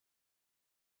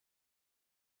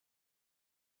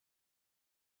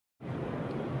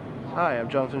Hi, I'm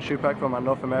Jonathan Szczupak from our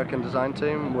North American design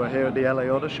team. We're here at the LA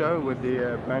Auto Show with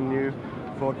the brand new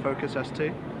Ford Focus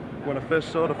ST. When I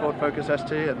first saw the Ford Focus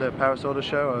ST at the Paris Auto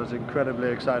Show, I was incredibly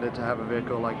excited to have a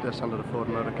vehicle like this under the Ford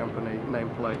Motor Company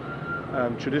nameplate.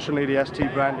 Traditionally, the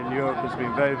ST brand in Europe has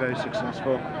been very, very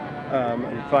successful,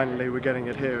 and finally we're getting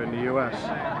it here in the US.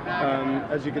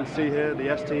 As you can see here,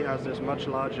 the ST has this much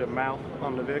larger mouth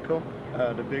on the vehicle,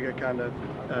 the bigger kind of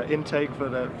intake for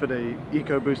the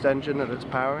EcoBoost engine that it's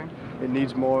powering. It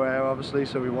needs more air, obviously,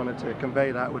 so we wanted to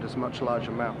convey that with this much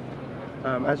larger mouth.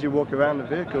 As you walk around the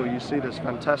vehicle, you see this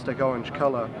fantastic orange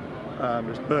color,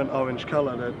 this burnt orange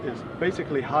color that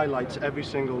basically highlights every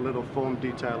single little form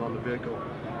detail on the vehicle.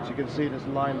 So you can see this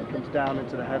line that comes down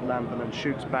into the headlamp and then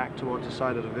shoots back towards the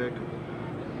side of the vehicle.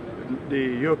 The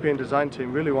European design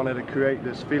team really wanted to create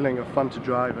this feeling of fun to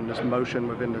drive and this motion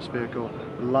within this vehicle.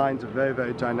 The lines are very,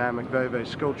 very dynamic, very, very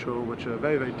sculptural, which are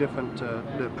very, very different to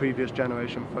the previous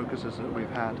generation Focuses that we've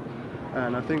had.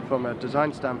 And I think from a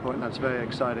design standpoint, that's very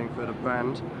exciting for the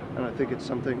brand, and I think it's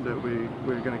something that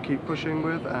we're going to keep pushing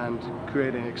with and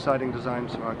creating exciting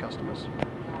designs for our customers.